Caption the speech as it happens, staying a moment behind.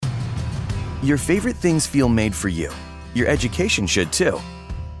Your favorite things feel made for you. Your education should too.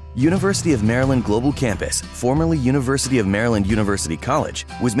 University of Maryland Global Campus, formerly University of Maryland University College,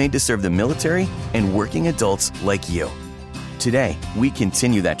 was made to serve the military and working adults like you. Today, we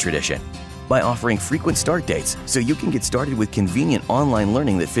continue that tradition by offering frequent start dates so you can get started with convenient online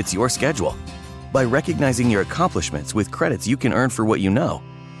learning that fits your schedule, by recognizing your accomplishments with credits you can earn for what you know,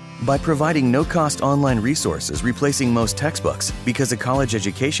 by providing no-cost online resources replacing most textbooks because a college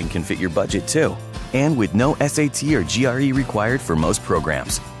education can fit your budget too, and with no SAT or GRE required for most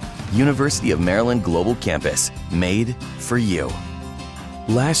programs. University of Maryland Global Campus, made for you.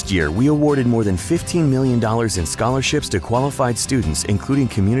 Last year, we awarded more than $15 million in scholarships to qualified students, including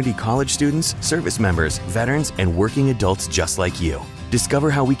community college students, service members, veterans, and working adults just like you. Discover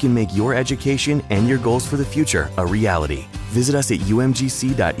how we can make your education and your goals for the future a reality. Visit us at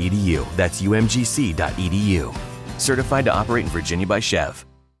umgc.edu. That's umgc.edu. Certified to operate in Virginia by Chev.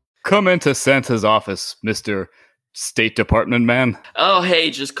 Come into Santa's office, Mr. State Department man. Oh,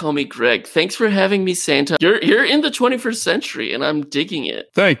 hey, just call me Greg. Thanks for having me, Santa. You're in the 21st century, and I'm digging it.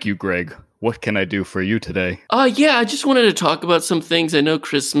 Thank you, Greg. What can I do for you today? Yeah, I just wanted to talk about some things. I know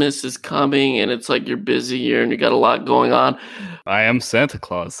Christmas is coming, and it's like you're busy here, and you got a lot going on. I am Santa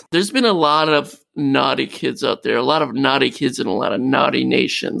Claus. There's been a lot of naughty kids out there, a lot of naughty kids in a lot of naughty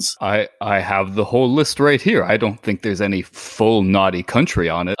nations. I have the whole list right here. I don't think there's any full naughty country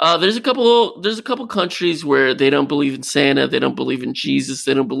on it. There's a couple countries where they don't believe in Santa, they don't believe in Jesus,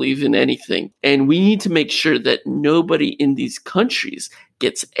 they don't believe in anything. And we need to make sure that nobody in these countries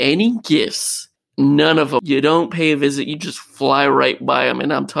gets any gifts. None of them. You don't pay a visit, you just fly right by them.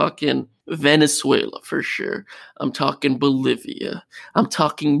 And I'm talking Venezuela for sure. I'm talking Bolivia. I'm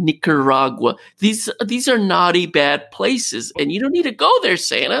talking Nicaragua. These are naughty, bad places, and you don't need to go there,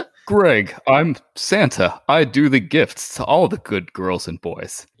 Santa. Greg, I'm Santa. I do the gifts to all the good girls and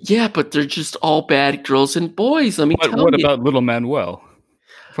boys. Yeah, but they're just all bad girls and boys. Let me tell you. What about little Manuel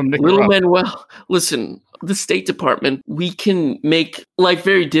from Nicaragua? Little Manuel, listen. The State Department, we can make life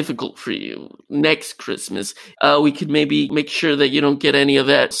very difficult for you next Christmas. We could maybe make sure that you don't get any of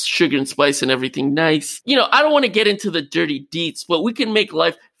that sugar and spice and everything nice. You know, I don't want to get into the dirty deets, but we can make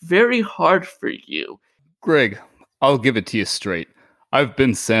life very hard for you. Greg, I'll give it to you straight. I've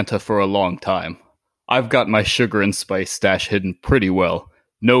been Santa for a long time. I've got my sugar and spice stash hidden pretty well.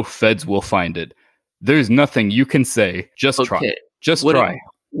 No feds will find it. There's nothing you can say. Just try. Just try.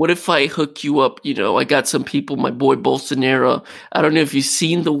 What if I hook you up? You know, I got some people, my boy Bolsonaro. I don't know if you've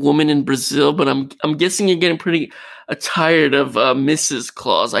seen The Woman in Brazil, but I'm guessing you're getting pretty tired of Mrs.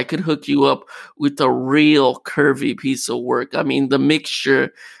 Claus. I could hook you up with a real curvy piece of work. I mean, the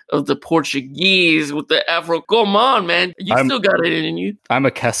mixture of the Portuguese with the Afro. Come on, man. You still got it in you. I'm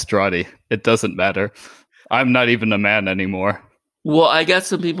a castrati. It doesn't matter. I'm not even a man anymore. Well, I got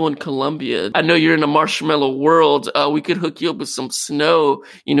some people in Colombia. I know you're in a marshmallow world. We could hook you up with some snow.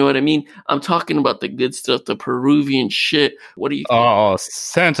 You know what I mean? I'm talking about the good stuff, the Peruvian shit. What do you think? Oh,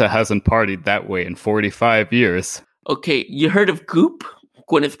 Santa hasn't partied that way in 45 years. Okay, you heard of Goop?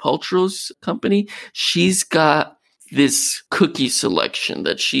 Gwyneth Paltrow's company? She's got this cookie selection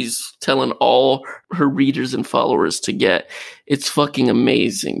that she's telling all her readers and followers to get. It's fucking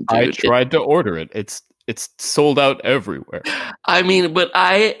amazing, dude. I tried to order it. It's sold out everywhere. I mean, but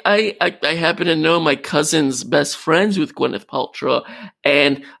I happen to know my cousin's best friends with Gwyneth Paltrow,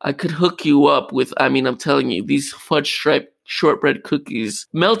 and I could hook you up with, I mean, I'm telling you, these fudge stripe shortbread cookies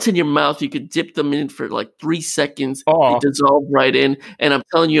melt in your mouth. You could dip them in for like 3 seconds. They dissolve right in. And I'm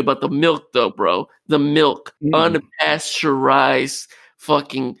telling you about the milk, though, bro. The milk, unpasteurized,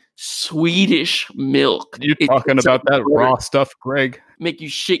 fucking Swedish milk. You talking about that raw stuff, Greg? Make you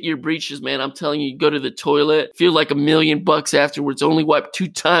shit your breeches, man. I'm telling you, go to the toilet, feel like $1 million afterwards, only wipe 2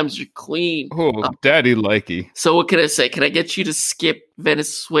 times, you're clean. Oh, daddy likey. So what can I say? Can I get you to skip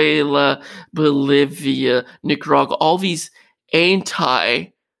Venezuela, Bolivia, Nicaragua, all these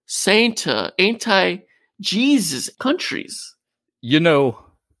anti-Santa, anti-Jesus countries? You know,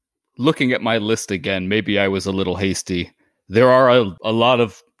 looking at my list again, maybe I was a little hasty. There are a lot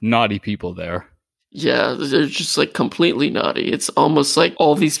of naughty people there. Yeah, they're just like completely naughty. It's almost like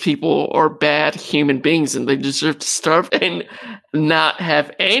all these people are bad human beings and they deserve to starve and not have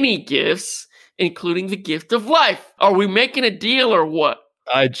any gifts, including the gift of life. Are we making a deal or what?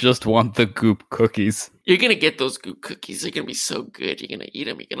 I just want the Goop cookies. You're going to get those Goop cookies. They're going to be so good. You're going to eat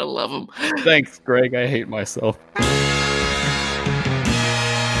them. You're going to love them. Thanks, Greg. I hate myself.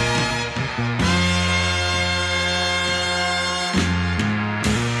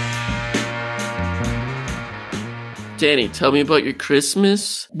 Danny, tell me about your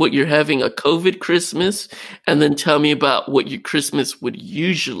Christmas, what you're having a COVID Christmas, and then tell me about what your Christmas would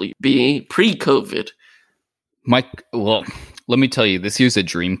usually be pre-COVID. Mike, well, let me tell you, this year's a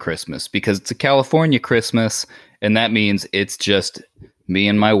dream Christmas because it's a California Christmas, and that means it's just me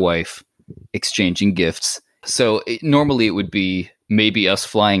and my wife exchanging gifts. So normally it would be maybe us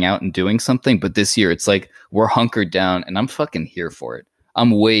flying out and doing something, but this year it's like we're hunkered down, and I'm fucking here for it.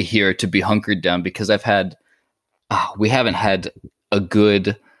 I'm way here to be hunkered down because we haven't had a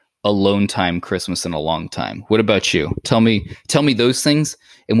good alone time Christmas in a long time. What about you? Tell me those things.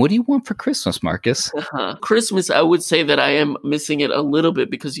 And what do you want for Christmas, Marcus? Christmas, I would say that I am missing it a little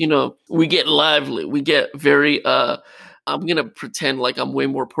bit because, we get lively. We get very, I'm going to pretend like I'm way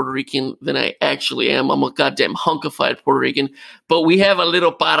more Puerto Rican than I actually am. I'm a goddamn hunkified Puerto Rican. But we have a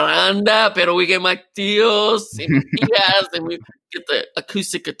little parranda, pero we get my tios and tias, and we get the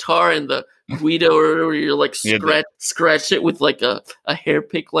acoustic guitar and the guido, or you're like scratch it with like a hair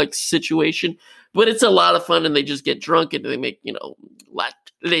pick like situation. But it's a lot of fun, and they just get drunk and they make,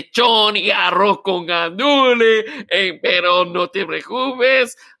 lechon y arroz con gandules, pero no te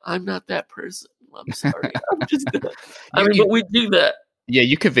preocupes. I'm not that person. I'm sorry. I'm just not. But we do that. Yeah,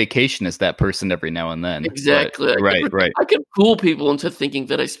 you could vacation as that person every now and then. Exactly. Right. I can fool people into thinking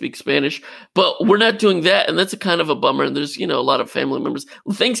that I speak Spanish, but we're not doing that, and that's a kind of a bummer. And there's, a lot of family members.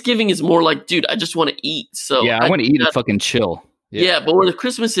 Thanksgiving is more like, dude, I just want to eat. So yeah, I want to eat and fucking chill. Yeah, but with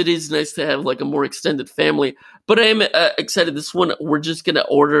Christmas, it is nice to have like a more extended family. But I am excited. This one, we're just going to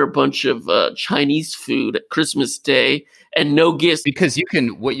order a bunch of Chinese food at Christmas Day and no gifts. Because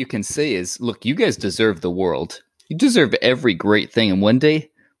what you can say is, look, you guys deserve the world. You deserve every great thing. And one day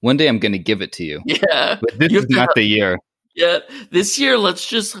I'm going to give it to you. Yeah. But this is not the year. Yeah, this year, let's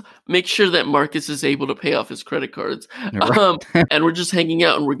just make sure that Marcus is able to pay off his credit cards. Right. And we're just hanging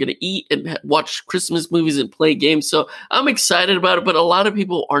out, and we're going to eat and watch Christmas movies and play games. So I'm excited about it, but a lot of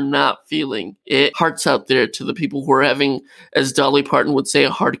people are not feeling it. Hearts out there to the people who are having, as Dolly Parton would say,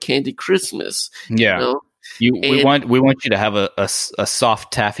 a hard candy Christmas. Yeah. We want you to have a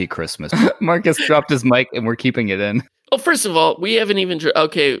soft taffy Christmas. Marcus dropped his mic, and we're keeping it in. Well, first of all, we haven't even...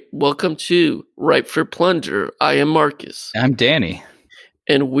 Okay, welcome to Ripe for Plunder. I am Marcus. I'm Danny.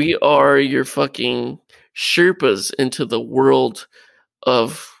 And we are your fucking Sherpas into the world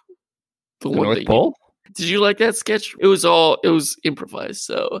of the North Pole? Did you like that sketch? It was improvised.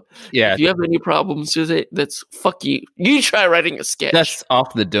 So yeah, if you have any problems with it, that's fuck you. You try writing a sketch. That's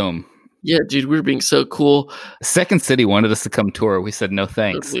off the dome. Yeah, dude, we're being so cool. Second City wanted us to come tour. We said no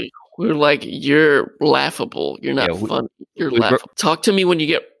thanks. We're like, you're laughable. You're not funny. You're laughable. Talk to me when you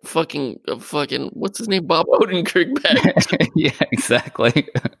get fucking what's his name? Bob Odenkirk back. Yeah, exactly.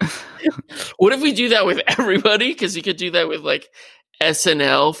 What if we do that with everybody? Because you could do that with like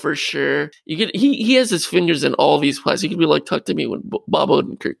SNL for sure. You could. He has his fingers in all these pies. He could be like, talk to me when Bob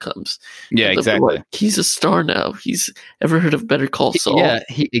Odenkirk comes. Yeah, exactly. Like, he's a star now. He's ever heard of Better Call Saul? Yeah,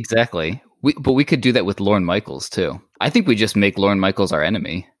 exactly. But we could do that with Lorne Michaels too. I think we just make Lorne Michaels our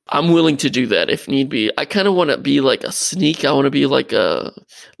enemy. I'm willing to do that if need be. I kind of want to be like a sneak. I want to be like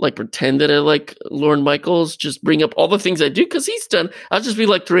pretend that I like Lorne Michaels. Just bring up all the things I do because he's done. I'll just be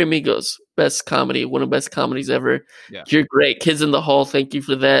like Three Amigos, best comedy, one of the best comedies ever. Yeah. You're great. Kids in the Hall, thank you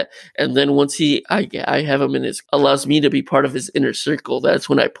for that. And then once I have him in allows me to be part of his inner circle. That's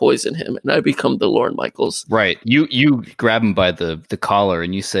when I poison him and I become the Lorne Michaels. Right. You grab him by the collar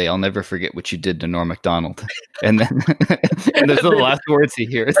and you say, "I'll never forget what you did to Norm Macdonald." And then and those are the last words he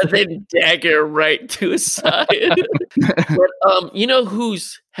hears. And then dagger right to his side. But you know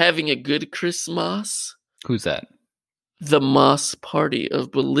who's having a good Christmas? Who's that? The Mas Party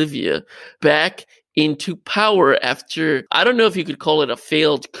of Bolivia back into power after, I don't know if you could call it a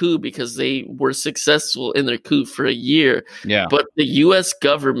failed coup because they were successful in their coup for a year. Yeah. But the U.S.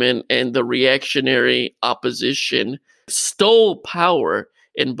 government and the reactionary opposition stole power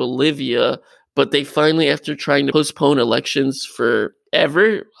in Bolivia. But they finally, after trying to postpone elections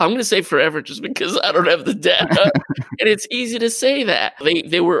forever, I'm going to say forever just because I don't have the data. And it's easy to say that.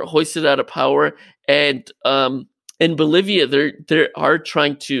 They were hoisted out of power. And in Bolivia, they are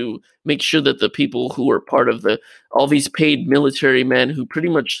trying to make sure that the people who are part of all these paid military men who pretty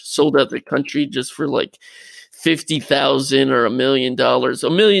much sold out their country just for like $50,000 or $1 million.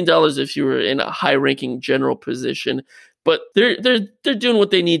 $1 million if you were in a high-ranking general position. But they're doing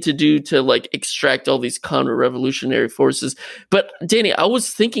what they need to do to like extract all these counter-revolutionary forces. But Danny, I was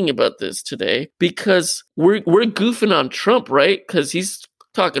thinking about this today because we're goofing on Trump, right? Because he's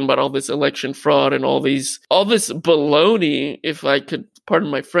talking about all this election fraud and all this baloney, if I could pardon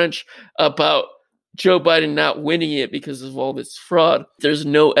my French, about Joe Biden not winning it because of all this fraud. There's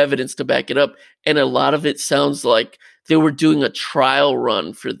no evidence to back it up. And a lot of it sounds like they were doing a trial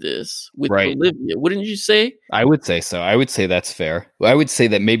run for this with Right. Bolivia. Wouldn't you say? I would say so. I would say that's fair. I would say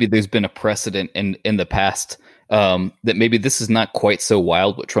that maybe there's been a precedent in the past that maybe this is not quite so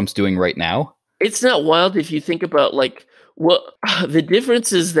wild what Trump's doing right now. It's not wild if you think about like what the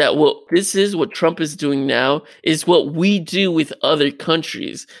difference is that what Trump is doing now is what we do with other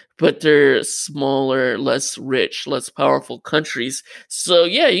countries, but they're smaller, less rich, less powerful countries. So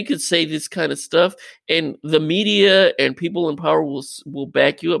yeah, you could say this kind of stuff, and the media and people in power will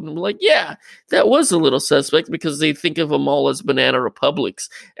back you up and be like, yeah, that was a little suspect, because they think of them all as banana republics,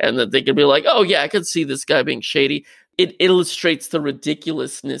 and that they can be like, oh yeah, I could see this guy being shady. It illustrates the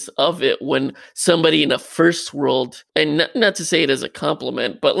ridiculousness of it when somebody in a first world, and not to say it as a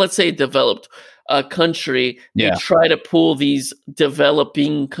compliment, but let's say a developed country, they try to pull these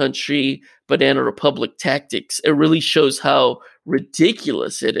developing country banana republic tactics. It really shows how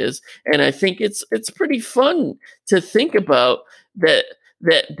ridiculous it is. And I think it's pretty fun to think about that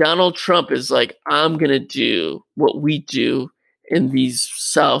Donald Trump is like, I'm going to do what we do in these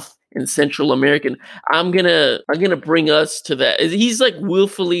South and Central American. I'm gonna bring us to that. He's like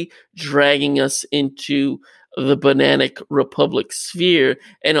willfully dragging us into the bananic republic sphere.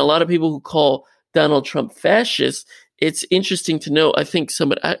 And a lot of people who call Donald Trump fascist, it's interesting to know. I think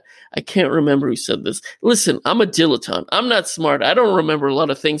somebody, I can't remember who said this. Listen, I'm a dilettante. I'm not smart. I don't remember a lot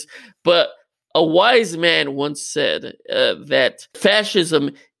of things, but a wise man once said that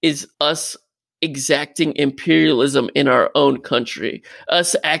fascism is us exacting imperialism in our own country,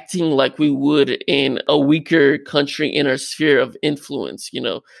 us acting like we would in a weaker country in our sphere of influence,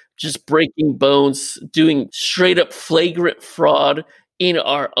 just breaking bones, doing straight up flagrant fraud in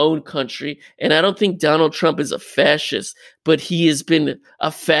our own country. And I don't think Donald Trump is a fascist, but he has been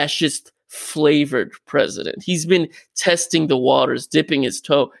a fascist flavored president. He's been testing the waters, dipping his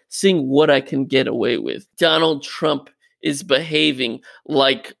toe, seeing what I can get away with. Donald Trump is behaving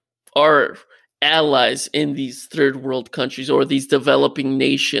like our allies in these third world countries or these developing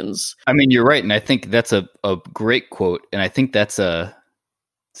nations. I mean, you're right. And I think that's a great quote. And I think is that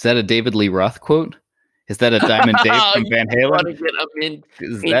a David Lee Roth quote? Is that a Diamond Dave from Van Halen? Want to get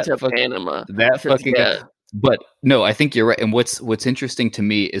into Panama. That fucking But no, I think you're right. And what's interesting to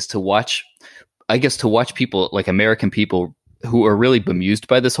me is to watch people, like American people, who are really bemused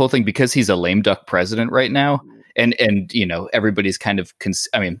by this whole thing, because he's a lame duck president right now. And everybody's kind of,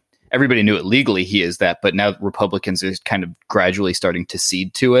 everybody knew it legally he is that, but now Republicans are kind of gradually starting to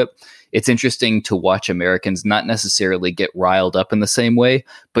cede to it. It's interesting to watch Americans not necessarily get riled up in the same way,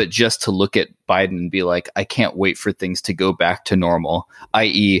 but just to look at Biden and be like, I can't wait for things to go back to normal,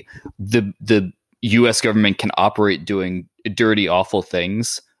 i.e. the U.S. government can operate doing dirty, awful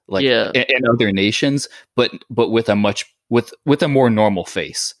things like in other nations, but with a more normal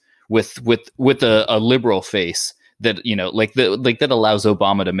face, with a liberal face that, that allows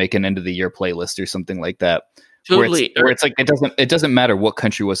Obama to make an end of the year playlist or something like that. Totally. Where it's like, it doesn't matter what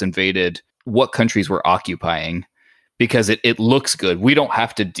country was invaded, what countries were occupying, because it looks good. We don't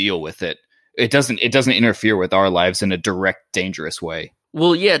have to deal with it. It doesn't interfere with our lives in a direct, dangerous way.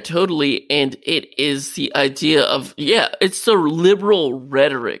 Well, yeah, totally. And it is the idea of, it's the liberal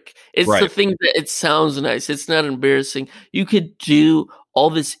rhetoric. It's the thing that it sounds nice. It's not embarrassing. You could do all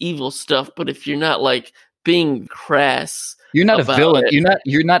this evil stuff, but if you're not like being crass, you're not a villain.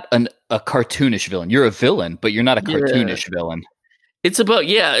 You're not a cartoonish villain. You're a villain, but you're not a cartoonish villain. It's about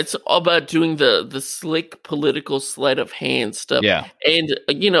it's all about doing the slick political sleight of hand stuff. Yeah. And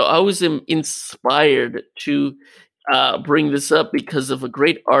I was inspired to bring this up because of a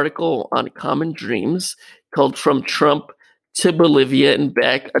great article on Common Dreams called "From Trump to Bolivia and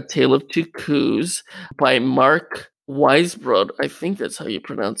Back: A Tale of Two Coups" by Mark Weisbrod. I think that's how you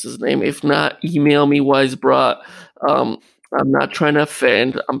pronounce his name. If not, email me, Weisbrod. I'm not trying to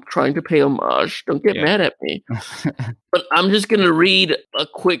offend. I'm trying to pay homage. Don't get mad at me. But I'm just going to read a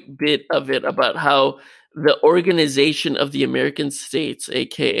quick bit of it about how the Organization of the American States,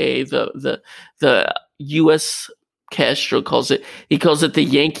 aka the U.S. Castro calls it. He calls it the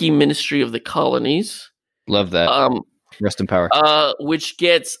Yankee Ministry of the Colonies. Love that. Rest in power. Which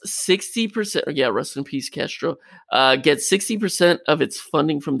gets 60%. Yeah, rest in peace, Castro. Gets 60% of its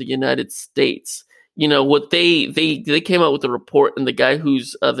funding from the United States. What they came out with a report, and the guy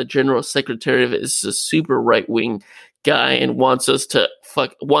who's the general secretary of it is a super right wing guy and wants the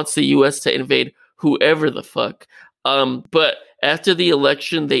U.S. to invade whoever the fuck. But after the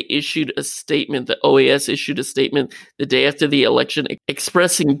election, they issued a statement. The OAS issued a statement the day after the election,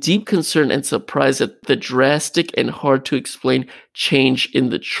 expressing deep concern and surprise at the drastic and hard to explain change in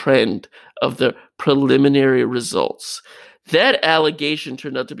the trend of the preliminary results. That allegation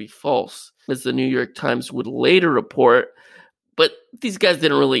turned out to be false. as the New York Times would later report. But these guys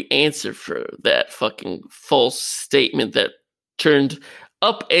didn't really answer for that fucking false statement that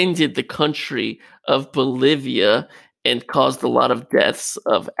upended the country of Bolivia and caused a lot of deaths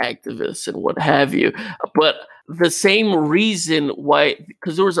of activists and what have you. But the same reason why,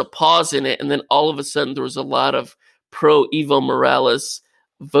 because there was a pause in it, and then all of a sudden there was a lot of pro Evo Morales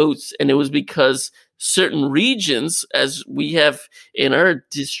votes, and it was because certain regions, as we have in our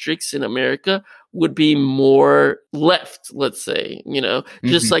districts in America, would be more left, let's say,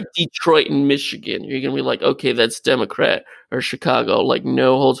 just like Detroit and Michigan. You're going to be like, okay, that's Democrat, or Chicago, like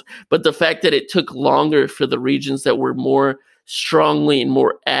no holds. But the fact that it took longer for the regions that were more strongly and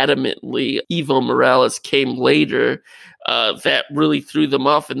more adamantly Evo Morales came later, that really threw them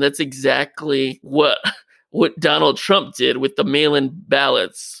off. And that's exactly what Donald Trump did with the mail-in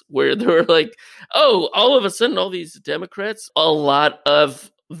ballots, where they were like, oh, all of a sudden, all these Democrats, a lot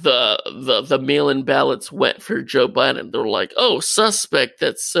of the mail-in ballots went for Joe Biden. They're like, oh, suspect.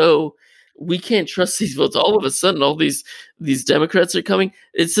 That's so, we can't trust these votes. All of a sudden, all these Democrats are coming.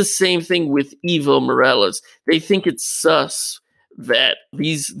 It's the same thing with Evo Morales. They think it's sus that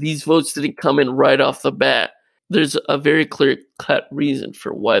these votes didn't come in right off the bat. There's a very clear-cut reason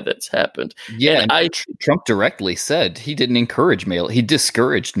for why that's happened. Yeah, and Trump directly said he didn't encourage he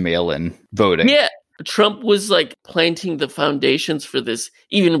discouraged mail-in voting. Yeah, Trump was like planting the foundations for this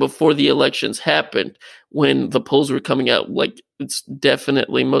even before the elections happened, when the polls were coming out like it's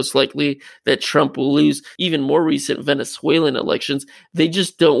definitely most likely that Trump will lose. Even more recent Venezuelan elections, they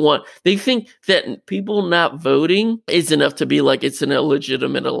just they think that people not voting is enough to be like it's an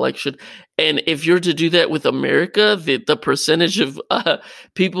illegitimate election. And if you're to do that with America, the percentage of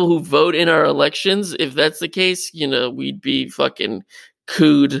people who vote in our elections, if that's the case, we'd be fucking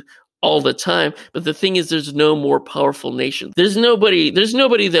cooed all the time. But the thing is, there's no more powerful nation. There's nobody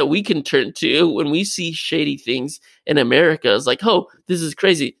that we can turn to when we see shady things in America. It's like, oh, this is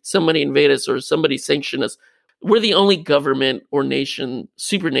crazy. Somebody invade us or somebody sanction us. We're the only government or nation,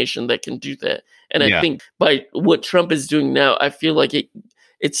 super nation, that can do that. And I think by what Trump is doing now, I feel like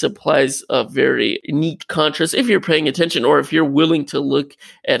it supplies a very neat contrast if you're paying attention, or if you're willing to look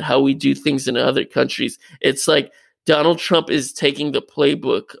at how we do things in other countries. It's like Donald Trump is taking the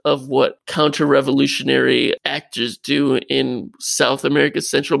playbook of what counter-revolutionary actors do in South America,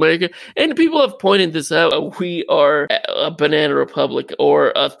 Central America. And people have pointed this out. We are a banana republic,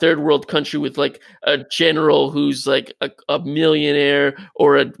 or a third world country with like a general who's like a millionaire,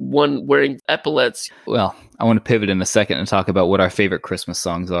 or one wearing epaulets. Well, I want to pivot in a second and talk about what our favorite Christmas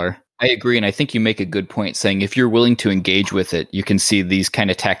songs are. I agree, and I think you make a good point saying if you're willing to engage with it, you can see these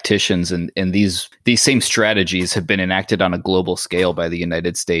kind of tacticians and these same strategies have been enacted on a global scale by the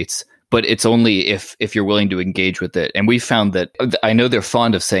United States. But it's only if you're willing to engage with it. And we found that, I know they're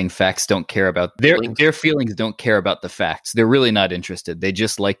fond of saying facts don't care about their feelings, don't care about the facts. They're really not interested. They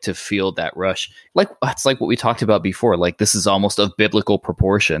just like to feel that rush. It's like what we talked about before. Like, this is almost of biblical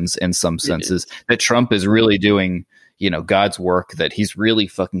proportions in some senses, that Trump is really doing God's work, that he's really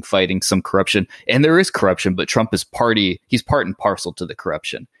fucking fighting some corruption. And there is corruption, but Trump is he's part and parcel to the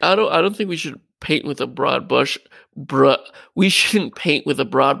corruption. I don't think we should paint with a broad brush. We shouldn't paint with a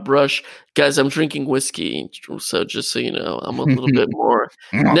broad brush. Guys, I'm drinking whiskey, so just so you know, I'm a little bit more.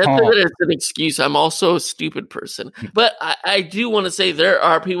 Not that it's an excuse. I'm also a stupid person. But I do want to say there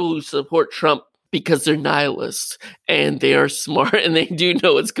are people who support Trump because they're nihilists and they are smart and they do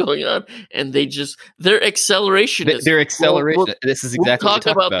know what's going on, and they're accelerationists. They're accelerationist. This is exactly we'll what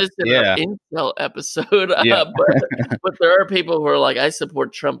talk about this in our Intel episode. But there are people who are like, I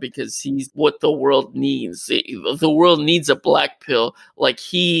support Trump because he's what the world needs. The world needs a black pill. Like,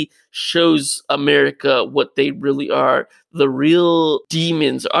 he shows America what they really are. The real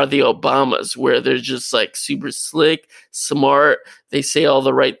demons are the Obamas, where they're just like super slick, smart. They say all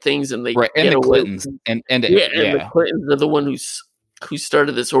the right things, and they and the Clintons and the Clintons are the one who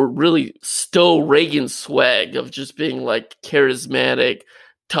started this, or really stole Reagan's swag of just being like charismatic,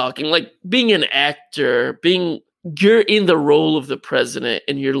 talking like being an actor, you're in the role of the president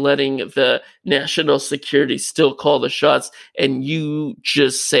and you're letting the national security still call the shots, and you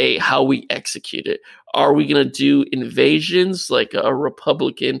just say how we execute it. Are we going to do invasions like a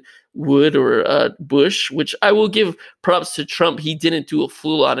Republican would, or Bush, which I will give props to Trump. He didn't do a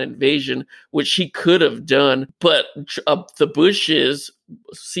full-on invasion, which he could have done. But the Bushes,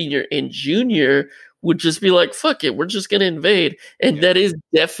 senior and junior, would just be like, fuck it, we're just going to invade. And that is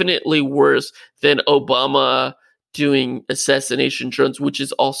definitely worse than Obama doing assassination drones, which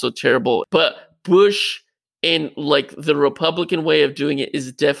is also terrible. But Bush And like the Republican way of doing it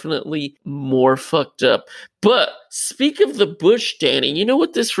is definitely more fucked up. But speak of the Bush, Danny, you know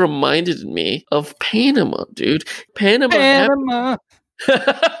what this reminded me of? Panama, dude. Panama.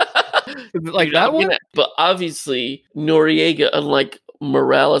 Like that one? But obviously, Noriega, unlike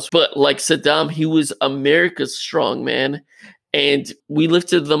Morales, but like Saddam, he was America's strongman. And we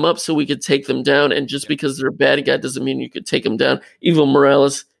lifted them up so we could take them down. And just because they're a bad guy doesn't mean you could take them down. Evo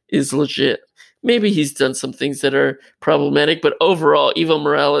Morales is legit. Maybe he's done some things that are problematic, but overall, Evo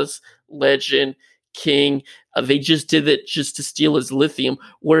Morales, legend, king, they just did it just to steal his lithium.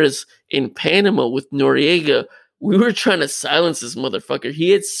 Whereas in Panama with Noriega, we were trying to silence this motherfucker.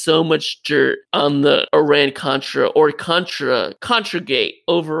 He had so much dirt on the Iran-Contra or Contra-Gate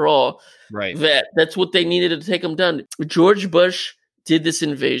overall. Right. That's what they needed to take him down. George Bush did this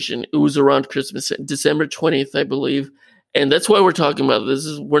invasion. It was around Christmas, December 20th, I believe. And that's why we're talking about this.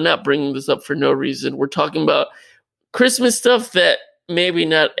 We're not bringing this up for no reason. We're talking about Christmas stuff that maybe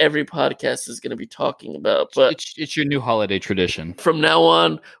not every podcast is going to be talking about. But it's your new holiday tradition. From now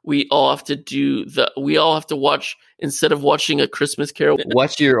on, we all have to watch, instead of watching A Christmas Carol,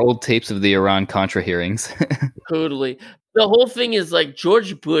 watch your old tapes of the Iran-Contra hearings. Totally. The whole thing is like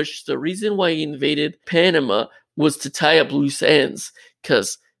George Bush, the reason why he invaded Panama was to tie up loose ends,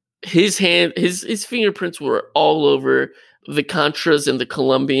 because his fingerprints were all over the Contras and the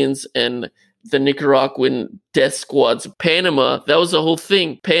Colombians and the Nicaraguan death squads. Panama, that was the whole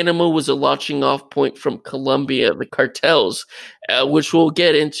thing. Panama was a launching off point from Colombia, the cartels, which we'll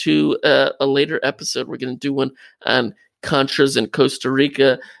get into a later episode. We're going to do one on Contras in Costa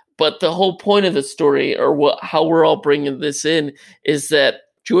Rica. But the whole point of the story, or how we're all bringing this in, is that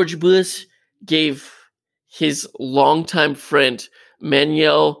George Bush gave his longtime friend,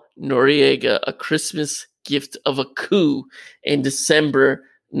 Manuel Noriega, a Christmas gift of a coup in December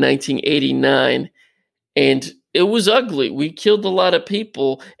 1989. And it was ugly. We killed a lot of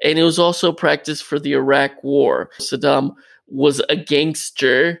people, and it was also practice for the Iraq War. Saddam was a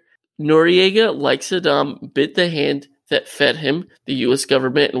gangster. Noriega, like Saddam, bit the hand that fed him, the U.S.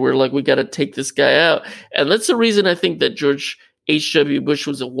 government, and we're like, we got to take this guy out. And that's the reason I think that George H.W. Bush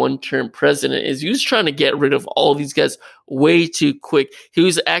was a one-term president, is he was trying to get rid of all these guys way too quick. He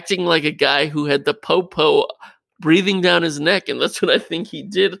was acting like a guy who had the popo breathing down his neck, and that's what I think he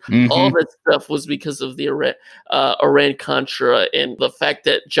did. Mm-hmm. All that stuff was because of the Iran-Contra and the fact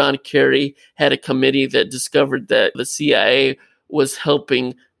that John Kerry had a committee that discovered that the CIA was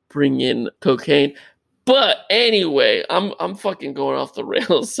helping bring in cocaine. But anyway, I'm fucking going off the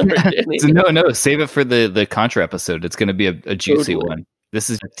rails. Sorry, Danny. No, save it for the Contra episode. It's going to be a juicy one.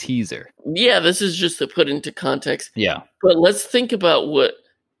 This is a teaser. Yeah, this is just to put into context. Yeah. But let's think about what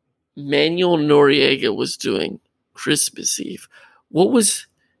Manuel Noriega was doing Christmas Eve. What was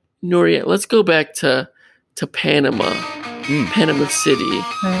Noriega? Let's go back to Panama. Panama City.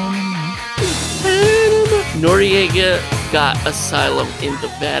 Panama. Noriega got asylum in the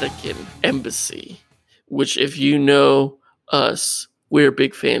Vatican embassy, which, if you know us, we're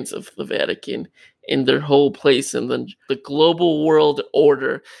big fans of the Vatican and their whole place and then the global world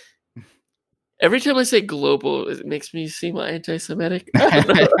order. Every time I say global, it makes me seem anti-Semitic.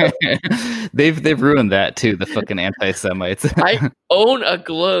 They've ruined that too, the fucking anti-Semites. I own a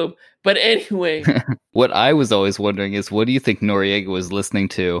globe. But anyway. What I was always wondering is, what do you think Noriega was listening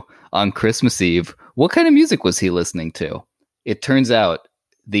to on Christmas Eve? What kind of music was he listening to? It turns out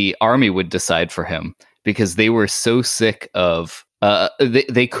the army would decide for him, because they were so sick of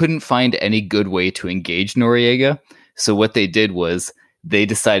they couldn't find any good way to engage Noriega. So what they did was they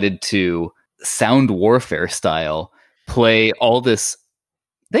decided to sound warfare style play all this.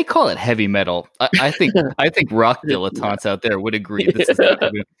 They call it heavy metal. I think rock dilettantes out there would agree. This is not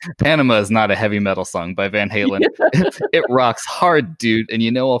heavy. Panama is not a heavy metal song by Van Halen. Yeah. It rocks hard, dude,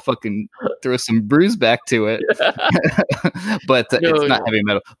 and I'll fucking throw some brews back to it. But it's not heavy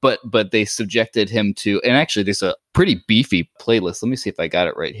metal. But they subjected him to, and actually there's a pretty beefy playlist. Let me see if I got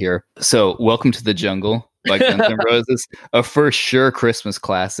it right here. So, Welcome to the Jungle by Guns N' Roses, a for sure Christmas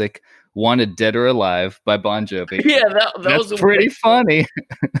classic. Wanted Dead or Alive by Bon Jovi. Yeah, that's was pretty funny.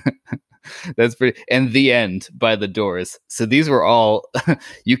 That's pretty. And The End by The Doors. So these were all.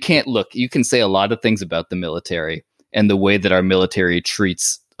 You can say a lot of things about the military and the way that our military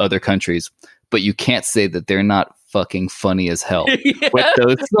treats other countries, but you can't say that they're not fucking funny as hell with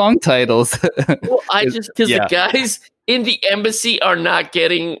those song titles. Well, because the guys in the embassy are not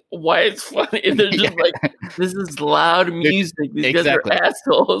getting why it's funny. They're just like, this is loud music. These guys are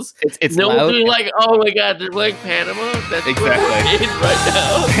assholes. It's no loud. one's being like, oh my god, they're playing Panama. That's where we're in right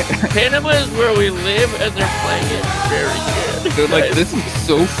now. Panama is where we live, and they're playing it very good. They're like, this is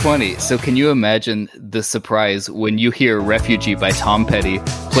so funny. So can you imagine the surprise when you hear Refugee by Tom Petty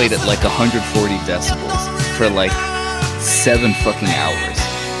played at like 140 decibels for like 7 fucking hours?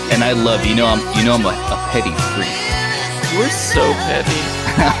 And I love, I'm a petty freak. We're so petty.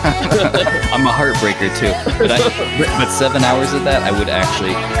 I'm a heartbreaker too, but 7 hours of that I would actually,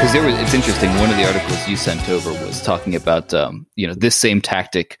 because it's interesting. One of the articles you sent over was talking about this same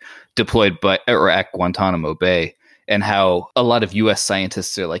tactic deployed at Guantanamo Bay, and how a lot of U.S.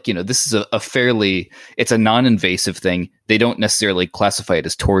 scientists are like, this is it's a non-invasive thing. They don't necessarily classify it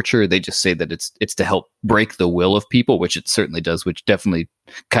as torture. They just say that it's to help break the will of people, which it certainly does, which definitely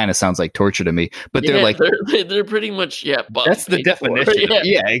kind of sounds like torture to me. But they're like, they're pretty much, that's the definition.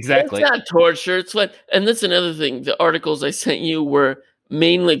 Yeah, exactly. It's not torture. It's what, and that's another thing. The articles I sent you were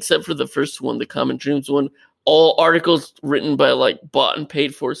mainly, except for the first one, the Common Dreams one, all articles written by like bought and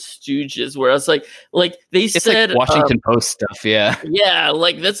paid for stooges, where I was like they it's said like Washington Post stuff. Yeah,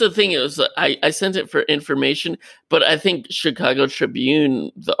 like that's the thing. It was I sent it for information, but I think Chicago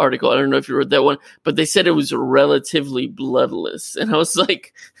Tribune, the article, I don't know if you read that one, but they said it was relatively bloodless, and I was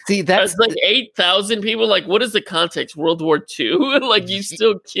like, see, that's like 8,000 people. Like, what is the context? World War II? Like, you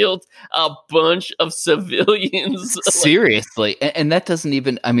still killed a bunch of civilians. Seriously, and that doesn't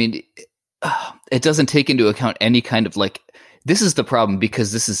even. I mean, it doesn't take into account any kind of like, this is the problem,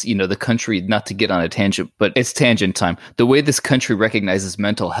 because this is, the country, not to get on a tangent, but it's tangent time. The way this country recognizes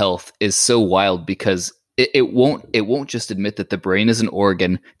mental health is so wild, because it won't just admit that the brain is an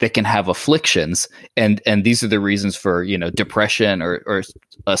organ that can have afflictions, and these are the reasons for depression or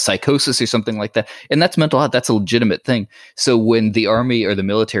psychosis or something like that, and that's mental health. That's a legitimate thing. So when the army or the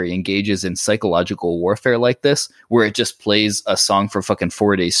military engages in psychological warfare like this, where it just plays a song for fucking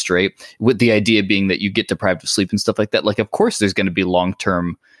 4 days straight, with the idea being that you get deprived of sleep and stuff like that, like, of course there's going to be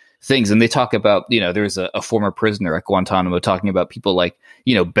long-term things. And they talk about, there's a former prisoner at Guantanamo talking about people like,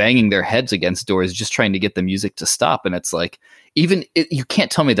 banging their heads against doors, just trying to get the music to stop. And it's like, you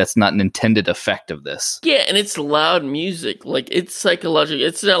can't tell me that's not an intended effect of this. Yeah, and it's loud music. Like, it's psychological.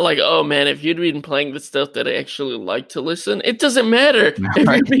 It's not like, oh man, if you'd been playing the stuff that I actually like to listen, it doesn't matter. No, if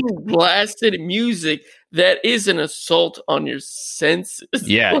you're being blasted music, that is an assault on your senses.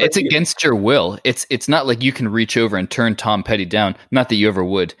 Yeah, it's against your will. It's not like you can reach over and turn Tom Petty down. Not that you ever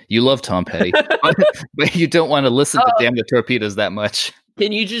would. You love Tom Petty, but you don't want to listen to Damn the Torpedoes that much.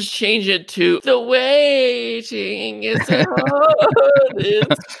 Can you just change it to the waiting is hard?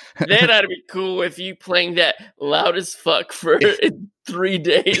 That ought to be cool if you playing that loud as fuck for 3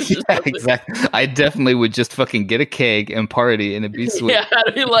 days. Yeah, exactly. I definitely would just fucking get a keg and party, and it'd be sweet. Yeah,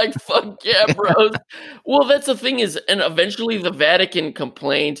 I'd be like, fuck yeah, bros. Well, that's the thing is, and eventually the Vatican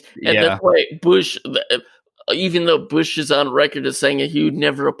complained, and that's why Bush, even though Bush is on record as saying he would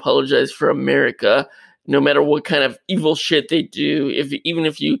never apologize for America, no matter what kind of evil shit they do, even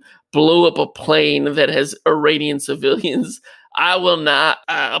if you blow up a plane that has Iranian civilians, I will not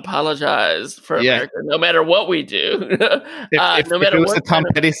apologize for America, no matter what we do. If it was a Tom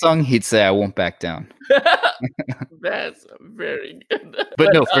Petty song, he'd say, I won't back down. That's very good.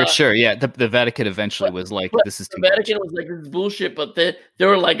 But no, for sure. Yeah, the Vatican eventually was like, this is too much. The Vatican was like, this is bullshit, but they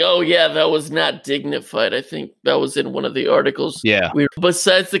were like, oh yeah, that was not dignified. I think that was in one of the articles. Yeah.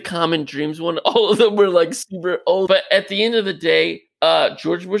 Besides the Common Dreams one, all of them were like super old. But at the end of the day,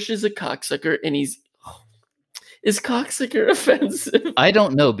 George Bush is a cocksucker, and is cocksucker offensive? I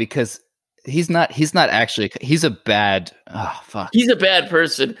don't know, because he's not actually, he's a bad, he's a bad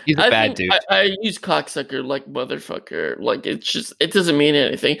person. He's a bad dude. I use cocksucker like motherfucker. Like, it doesn't mean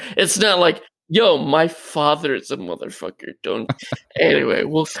anything. It's not like, yo, my father is a motherfucker. Don't. Anyway,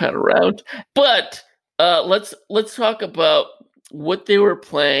 we'll cut around. But let's talk about what they were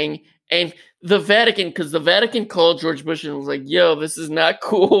playing. And the Vatican, because the Vatican called George Bush and was like, yo, this is not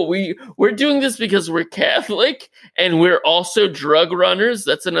cool. We're doing this because we're Catholic and we're also drug runners.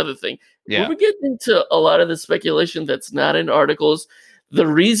 That's another thing. Yeah. When we get into a lot of the speculation that's not in articles, the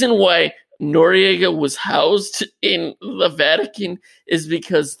reason why Noriega was housed in the Vatican is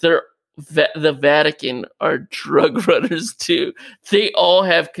because the Vatican are drug runners too. They all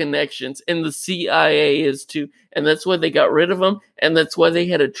have connections, and the CIA is too. And that's why they got rid of him. And that's why they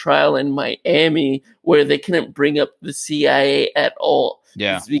had a trial in Miami where they couldn't bring up the CIA at all.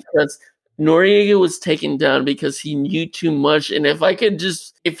 Yeah. It's because Noriega was taken down because he knew too much. And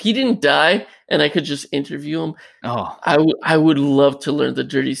if he didn't die and I could just interview him, I would love to learn the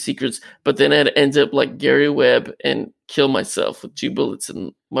dirty secrets. But then I'd end up like Gary Webb and kill myself with 2 bullets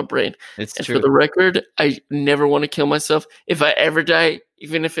in my brain. It's and true. For the record, I never want to kill myself. If I ever die,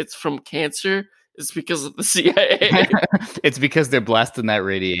 even if it's from cancer, it's because of the CIA. It's because they're blasting that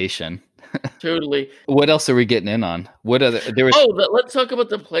radiation. Totally. What else are we getting in on? What other? There was. Let's talk about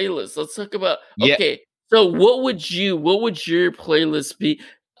the playlist. Let's talk about. Yeah. Okay, so what would your playlist be?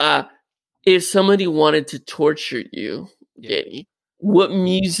 If somebody wanted to torture you, Danny, what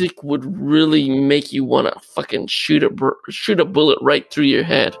music would really make you want to fucking shoot a bullet right through your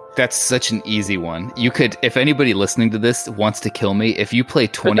head? That's such an easy one. You could, if anybody listening to this wants to kill me, if you play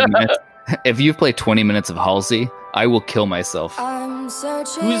 20 minutes, if you play 20 minutes of Halsey, I will kill myself.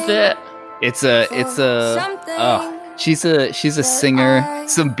 Who's that? She's a singer,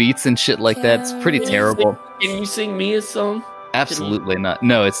 some beats and shit like that. It's pretty terrible. Can you sing me a song? Absolutely not.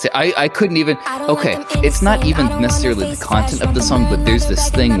 No, I couldn't even. Okay, it's not even necessarily the content of the song, but there's this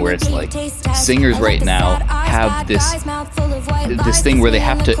thing where it's like singers right now have this thing where they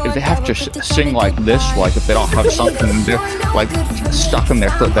have to sing like this, like if they don't have something like stuck in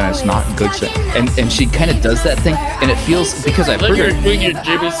their foot, then it's not good. And she kind of does that thing, and it feels because I've heard her doing your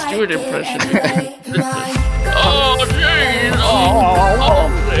Jimmy Stewart impression. Oh, jeez.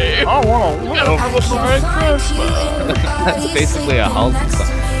 I want to live. That's basically a Halsey song.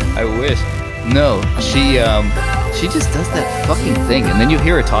 I wish. No, she just does that fucking thing, and then you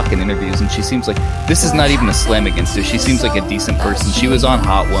hear her talk in interviews, and she seems like this is not even a slam against her. She seems like a decent person. She was on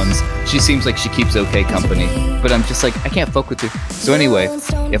Hot Ones. She seems like she keeps okay company, but I'm just like I can't fuck with her. So anyway,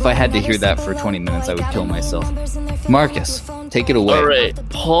 if I had to hear that for 20 minutes, I would kill myself. Marcus, take it away. All right,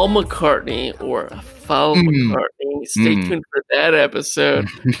 Paul McCartney or Paul McCartney. Stay tuned for that episode.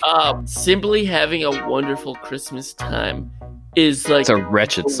 Simply having a wonderful Christmas time is like it's a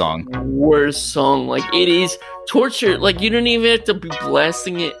wretched song. Worst song. Like it is torture. Like you don't even have to be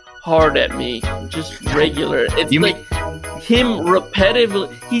blasting it hard at me. Just regular. It's like him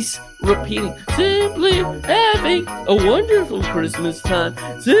repetitively. He's repeating, simply having a wonderful Christmas time.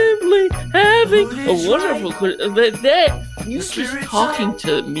 Simply having a wonderful Christmas. That you just talking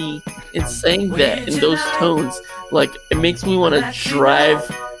to me and saying that in those tones, like it makes me want to drive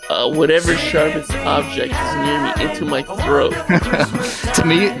whatever sharpest object is near me into my throat. To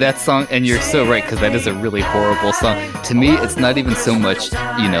me, that song, and you're so right, because that is a really horrible song. To me, it's not even so much,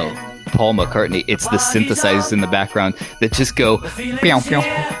 Paul McCartney. It's the synthesizers in the background that just go, pew, pew.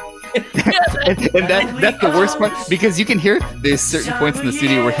 and that's the worst part, because you can hear there's certain points in the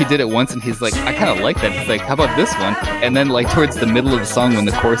studio where he did it once and he's like, I kind of like that. He's like, how about this one? And then like towards the middle of the song when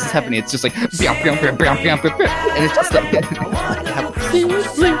the chorus is happening, it's just like, and it's just like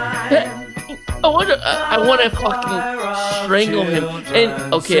I want to fucking strangle him.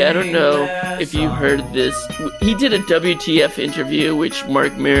 And okay, I don't know if you heard this. He did a WTF interview, which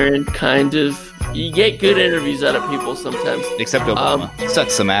Mark Maron kind of. You get good interviews out of people sometimes. Except Obama.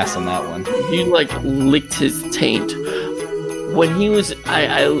 Sucked some ass on that one. He like licked his taint. When he was,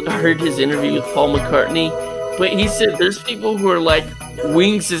 I heard his interview with Paul McCartney, but he said there's people who are like,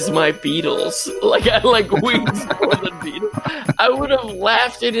 Wings is my Beatles. Like I like Wings more than Beatles. I would have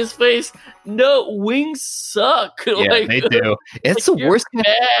laughed in his face. No, Wings suck. Yeah, like, they do. It's like, the worst.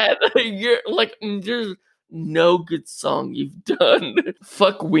 Bad. You're like there's no good song you've done.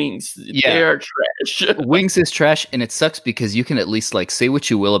 Fuck Wings. Yeah. They are trash. Wings is trash, and it sucks because you can at least like say what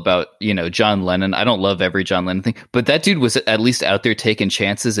you will about, John Lennon. I don't love every John Lennon thing, but that dude was at least out there taking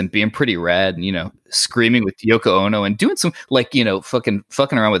chances and being pretty rad and, screaming with Yoko Ono and doing some like, fucking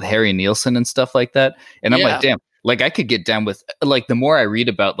around with Harry Nilsson and stuff like that. And I'm like, damn. Like I could get down with like the more I read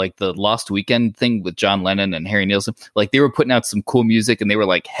about like the Lost Weekend thing with John Lennon and Harry Nilsson, like they were putting out some cool music and they were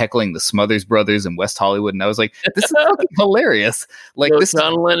like heckling the Smothers Brothers in West Hollywood, and I was like, this is fucking hilarious. Like this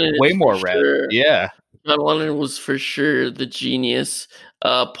John Lennon way more rad. Sure. Yeah, John Lennon was for sure the genius.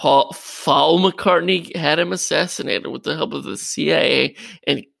 Paul McCartney had him assassinated with the help of the CIA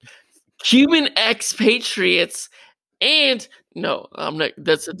and Cuban expatriates. And no, I'm not.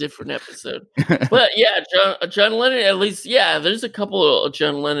 That's a different episode. But yeah, John Lennon. At least, yeah. There's a couple of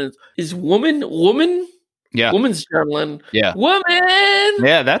John Lennons. Is woman? Yeah, woman's John Lennon. Yeah, woman.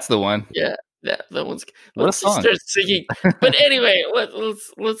 Yeah, that's the one. Yeah, that one's. Let's just start singing. But anyway,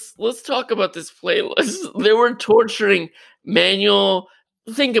 let's talk about this playlist. They were torturing Manuel.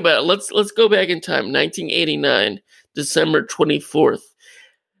 Think about it. Let's go back in time. 1989, December 24th.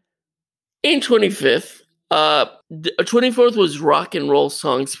 In 25th. 24th was rock and roll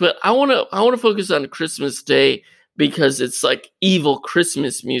songs, but I want to focus on Christmas Day because it's like evil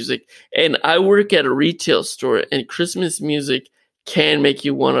Christmas music. And I work at a retail store, and Christmas music can make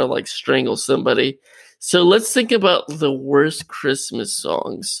you want to like strangle somebody. So let's think about the worst Christmas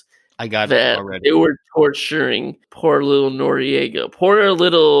songs. I got that it already. They were torturing poor little Noriega, poor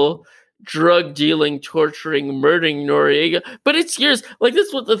little drug dealing, torturing, murdering Noriega. But it's yours. Like,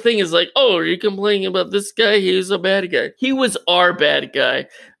 that's what the thing is like. Oh, are you complaining about this guy? He was a bad guy. He was our bad guy.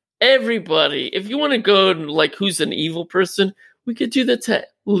 everybody. If you want to go and like who's an evil person, we could do that to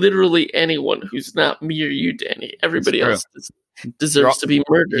literally anyone who's not me or you, Danny. Everybody else deserves to be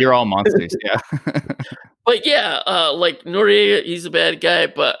murdered. You're all monsters, yeah. But yeah, like Noriega, he's a bad guy,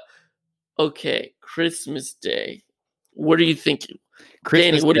 but okay, Christmas Day. What are you thinking?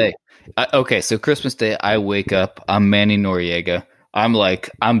 Christmas Danny, Day. Okay, so Christmas Day, I wake up, I'm Manny Noriega. I'm like,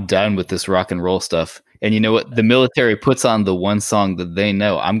 I'm done with this rock and roll stuff. And you know what? The military puts on the one song that they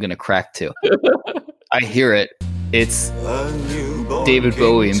know I'm going to crack to. I hear it. It's David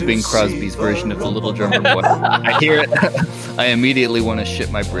Bowie and Bing Crosby's version of The Little Drummer Boy. I hear it. I immediately want to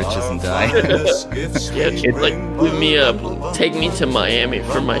shit my britches and die. It's like, put me up. Take me to Miami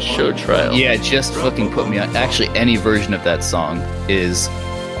for my show trial. Yeah, just fucking put me on. Actually, any version of that song is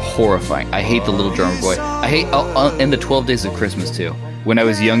horrifying. I hate The Little Drummer Boy. I hate and the 12 Days of Christmas too. When I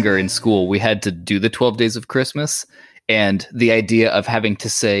was younger in school, we had to do the 12 Days of Christmas, and the idea of having to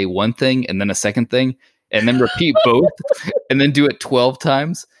say one thing and then a second thing and then repeat both and then do it 12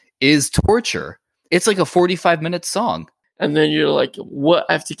 times is torture. It's like a 45-minute song. And then you're like, what?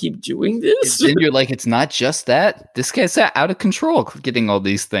 I have to keep doing this? And then you're like, it's not just that. This guy's out of control getting all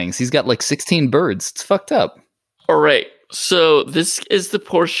these things. He's got like 16 birds. It's fucked up. All right. So this is the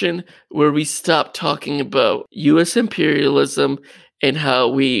portion where we stop talking about U.S. imperialism and how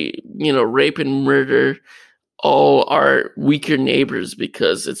we, rape and murder all our weaker neighbors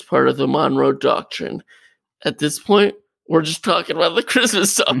because it's part of the Monroe Doctrine. At this point, we're just talking about the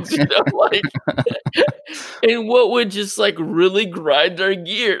Christmas songs, like, and what would just like really grind our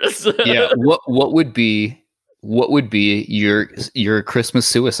gears. Yeah. What would be your Christmas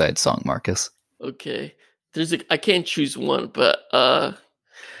suicide song, Marcus? Okay. I can't choose one, but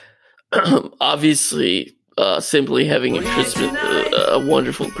obviously, simply having a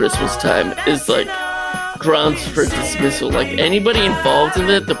wonderful Christmas time is like grounds for dismissal. Like anybody involved in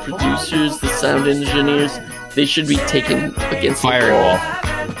that, the producers, the sound engineers, they should be taken against firewall.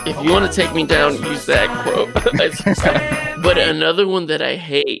 If you want to take me down, use that quote. But another one that I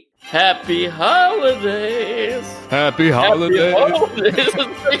hate. Happy holidays. Happy holidays.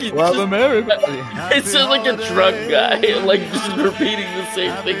 Well, the merry. It sounds like a drunk guy, like just repeating the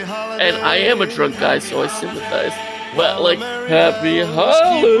same thing. And I am a drunk guy, so I sympathize. But like, happy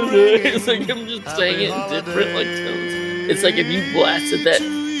holidays. Like I'm just saying it in different like tones. It's like if you blasted that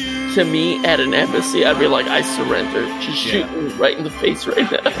to me at an embassy, I'd be like, I surrender. Just shoot me right in the face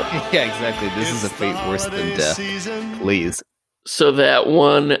right now. Yeah, exactly. This is a fate worse than death. Please. So that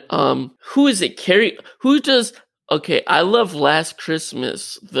one, who is it? Carrie? Who does? Okay, I love Last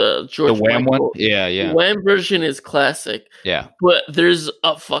Christmas, the George Wham Michael. one. Yeah. The Wham version is classic. Yeah, but there's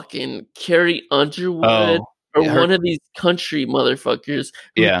a fucking Carrie Underwood one of these country motherfuckers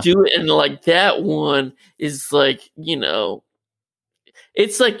who do it, and like that one is like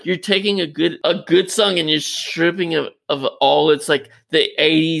it's like you're taking a good song and you're stripping of all. It's like the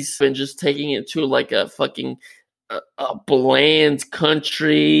 80s and just taking it to like a fucking. A bland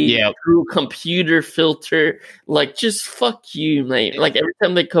country through computer filter, like just fuck you, mate. Like every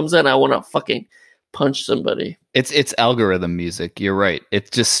time that comes on, I want to fucking punch somebody. It's algorithm music. You're right. It's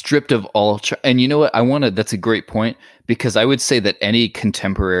just stripped of all. And you know what? That's a great point, because I would say that any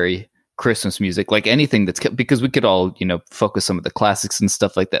contemporary Christmas music, like anything because we could all focus some of the classics and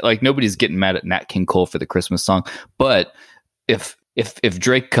stuff like that. Like nobody's getting mad at Nat King Cole for the Christmas song, but if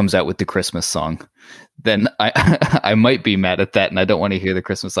Drake comes out with the Christmas song, then I might be mad at that, and I don't want to hear the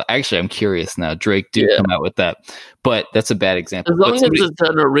Christmas song. Actually, I'm curious now. Drake did come out with that, but that's a bad example. As long as it's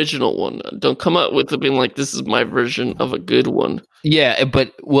an original one, don't come out with it being like, this is my version of a good one. Yeah,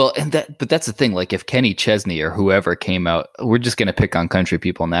 but that's the thing. Like if Kenny Chesney or whoever came out, we're just gonna pick on country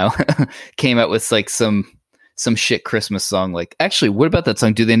people now, came out with like some shit Christmas song. Like, actually, what about that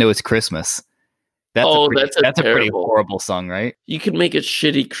song? Do They Know It's Christmas? That's a pretty horrible song, right? You could make a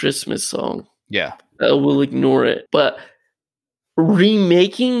shitty Christmas song. Yeah. We'll ignore it. But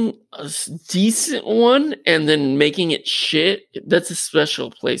remaking a decent one and then making it shit, that's a special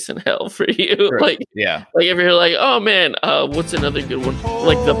place in hell for you. Right. Like if you're like, oh man, what's another good one?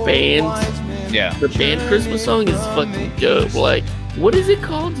 Like the band. Yeah. The band Christmas song is fucking dope. Like, what is it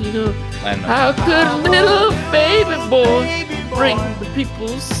called? I don't know. How could a little baby boy bring the people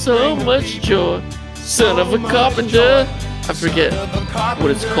so much joy? Son of a carpenter. I forget what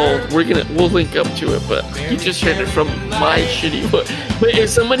it's called. We'll link up to it, but you just heard it from my shitty voice. But if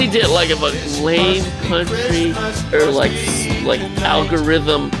somebody did like a lame country or like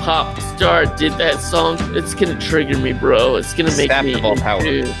algorithm pop star did that song, it's gonna trigger me, bro. It's gonna make me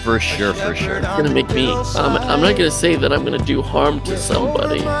for sure. It's gonna make me. I'm not gonna say that I'm gonna do harm to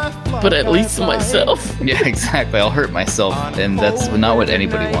somebody, but at least to myself. Yeah, exactly. I'll hurt myself, and that's not what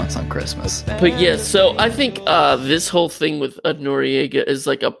anybody wants on Christmas. But yeah, so I think this whole thing with Noriega is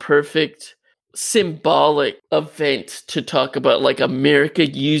like a perfect symbolic event to talk about, like America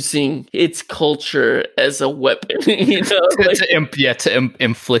using its culture as a weapon, to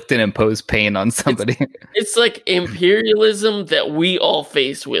inflict and impose pain on somebody. It's like imperialism that we all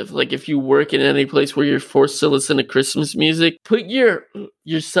face with. Like if you work in any place where you're forced to listen to Christmas music, put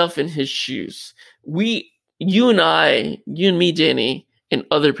yourself in his shoes. You and me, Danny, and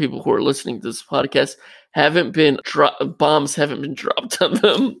other people who are listening to this podcast bombs haven't been dropped on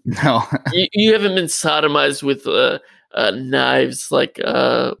them. No. you haven't been sodomized with knives like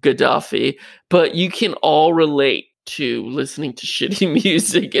Gaddafi, but you can all relate to listening to shitty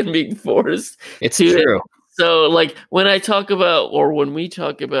music and being forced. It's true. So, like, when we talk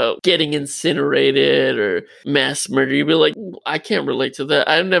about getting incinerated or mass murder, you'd be like, I can't relate to that.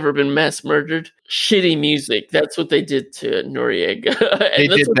 I've never been mass murdered. Shitty music. That's what they did to Noriega. And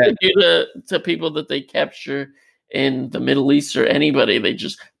that's what they do to people that they capture in the Middle East or anybody. They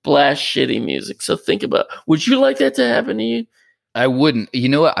just blast shitty music. So think about, would you like that to happen to you? I wouldn't. You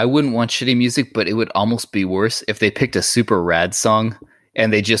know what? I wouldn't want shitty music, but it would almost be worse if they picked a super rad song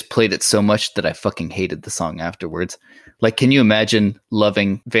and they just played it so much that I fucking hated the song afterwards. Like, can you imagine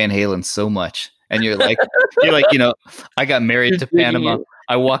loving Van Halen so much? And you're like, I got married to Panama.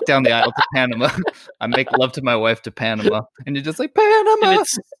 I walk down the aisle to Panama. I make love to my wife to Panama. And you're just like, Panama.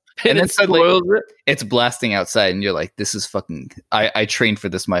 And then suddenly it's blasting outside. And you're like, this is fucking, I trained for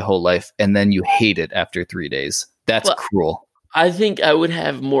this my whole life. And then you hate it after 3 days. That's cruel. I think I would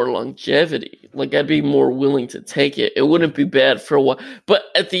have more longevity. Like, I'd be more willing to take it. It wouldn't be bad for a while. But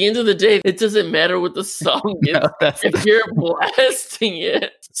at the end of the day, it doesn't matter what the song is. If you're blasting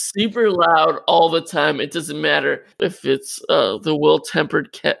it super loud all the time, it doesn't matter if it's the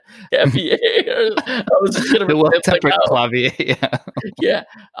well-tempered caviar. I was just gonna the well-tempered clavier, yeah. Yeah,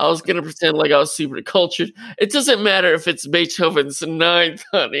 I was going to pretend like I was super cultured. It doesn't matter if it's Beethoven's Ninth,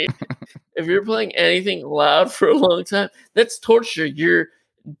 honey. If you're playing anything loud for a long time, that's torture. You're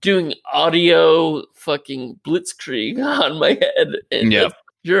doing audio fucking blitzkrieg on my head. And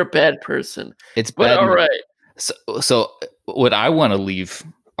you're a bad person. It's but bad. All right. So what I want to leave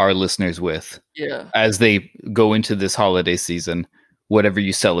our listeners with, as they go into this holiday season, whatever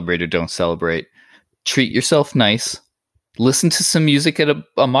you celebrate or don't celebrate, treat yourself nice. Listen to some music at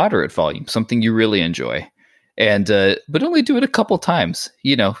a moderate volume, something you really enjoy. And but only do it a couple times.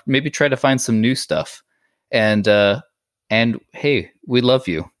 Maybe try to find some new stuff. And hey, we love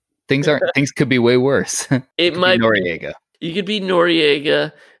you. Things could be way worse. It might be Noriega. You could be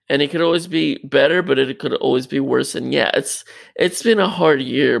Noriega, and it could always be better, but it could always be worse. And yeah, it's been a hard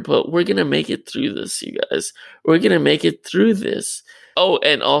year, but we're gonna make it through this, you guys. We're gonna make it through this. Oh,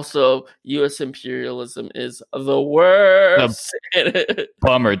 and also, U.S. imperialism is the worst.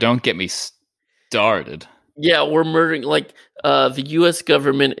 Bummer. Don't get me started. Yeah, we're murdering, like, the U.S.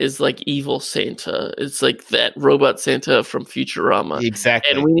 government is like evil Santa. It's like that robot Santa from Futurama.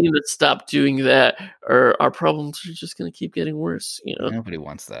 Exactly. And we need to stop doing that, or our problems are just going to keep getting worse, Nobody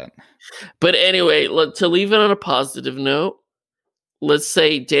wants that. But anyway, to leave it on a positive note, let's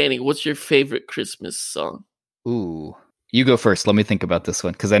say, Danny, what's your favorite Christmas song? Ooh. You go first. Let me think about this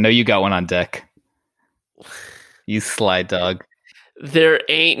one, because I know you got one on deck. You sly dog. There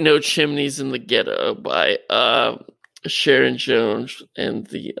Ain't No Chimneys in the Ghetto by Sharon Jones and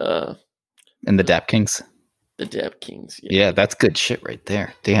the Dap Kings. The Dap Kings. Yeah, that's good shit right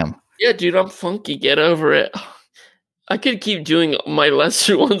there. Damn. Yeah, dude, I'm funky. Get over it. I could keep doing my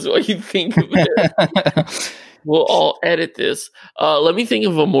lesser ones while you think of it. We'll all edit this. Let me think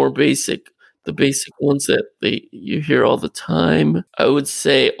of a more basic. The basic ones that you hear all the time. I would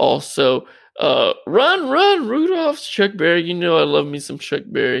say also, Run, Rudolph, Chuck Berry. I love me some Chuck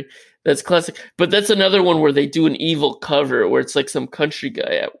Berry. That's classic. But that's another one where they do an evil cover where it's like some country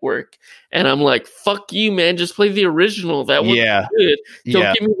guy at work. And I'm like, fuck you, man. Just play the original. That one's good.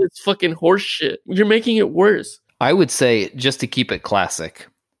 Don't give me this fucking horse shit. You're making it worse. I would say, just to keep it classic,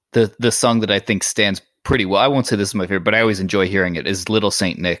 the song that I think stands pretty well, I won't say this is my favorite, but I always enjoy hearing it, is Little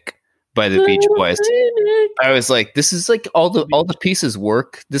Saint Nick by the Beach Boys. I was like, this is like all the pieces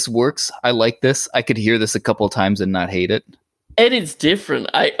work. This works. I like this. I could hear this a couple of times and not hate it. And it's different.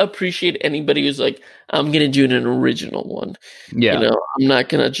 I appreciate anybody who's like, I'm going to do an original one. Yeah. I'm not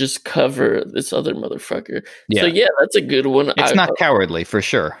going to just cover this other motherfucker. Yeah. So yeah, that's a good one. It's not cowardly, for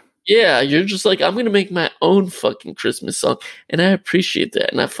sure. Yeah, you're just like, I'm going to make my own fucking Christmas song. And I appreciate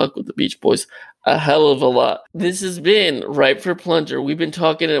that. And I fuck with the Beach Boys a hell of a lot. This has been Ripe for Plunder. We've been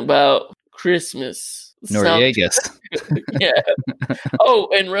talking about Christmas, Noriegas. Yeah. Oh,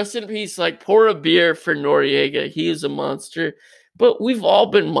 and rest in peace. Like, pour a beer for Noriega. He is a monster. But we've all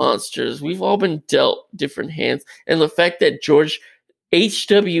been monsters. We've all been dealt different hands. And the fact that George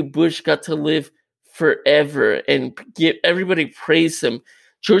H.W. Bush got to live forever and everybody praise him.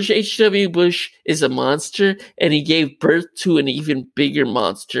 George H.W. Bush is a monster, and he gave birth to an even bigger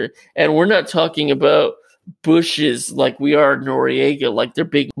monster. And we're not talking about Bushes like we are Noriega, like they're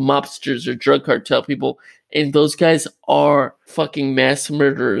big mobsters or drug cartel people. And those guys are fucking mass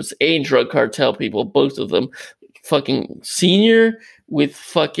murderers and drug cartel people, both of them. Fucking Senior with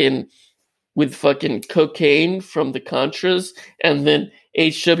fucking cocaine from the Contras, and then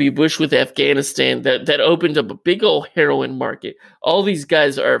H.W. Bush with Afghanistan that opened up a big old heroin market. All these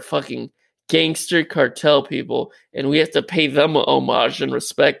guys are fucking gangster cartel people, and we have to pay them homage and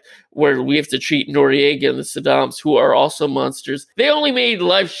respect, where we have to treat Noriega and the Saddams, who are also monsters. They only made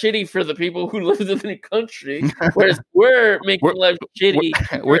life shitty for the people who live in the country, whereas we're making life shitty.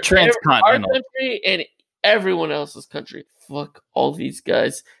 We're transcontinental. Our country and everyone else's country. Fuck all these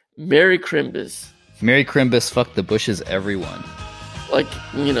guys. Merry Crimbus. Merry Crimbus, fuck the Bushes, everyone. Like,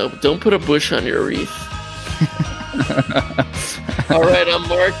 don't put a bush on your wreath. All right, I'm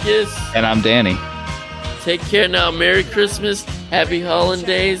Marcus. And I'm Danny. Take care now. Merry Christmas. Happy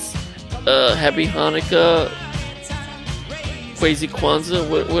holidays. Happy Hanukkah. Kwezi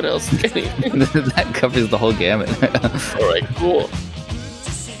Kwanzaa. What else? That covers the whole gamut. All right, cool.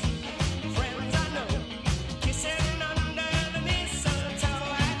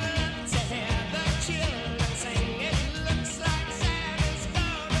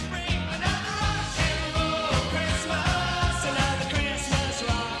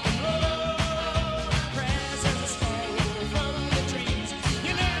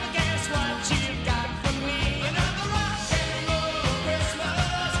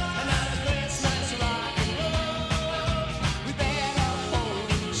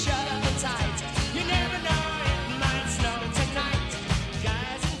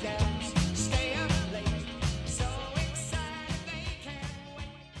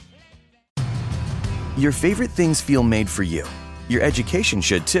 Your favorite things feel made for you. Your education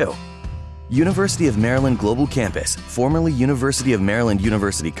should too. University of Maryland Global Campus, formerly University of Maryland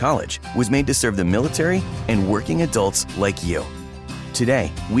University College, was made to serve the military and working adults like you.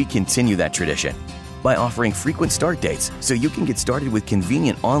 Today, we continue that tradition by offering frequent start dates so you can get started with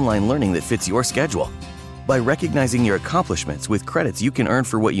convenient online learning that fits your schedule, by recognizing your accomplishments with credits you can earn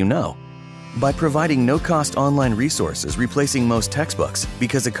for what you know, by providing no-cost online resources replacing most textbooks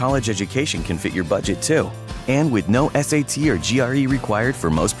because a college education can fit your budget too, and with no SAT or GRE required for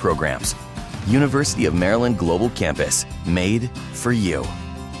most programs. University of Maryland Global Campus, made for you.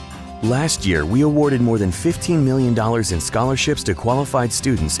 Last year, we awarded more than $15 million in scholarships to qualified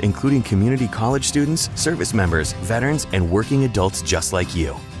students, including community college students, service members, veterans, and working adults just like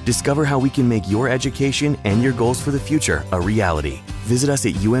you. Discover how we can make your education and your goals for the future a reality. Visit us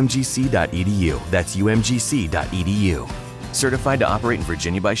at umgc.edu. That's umgc.edu. Certified to operate in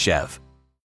Virginia by Chev.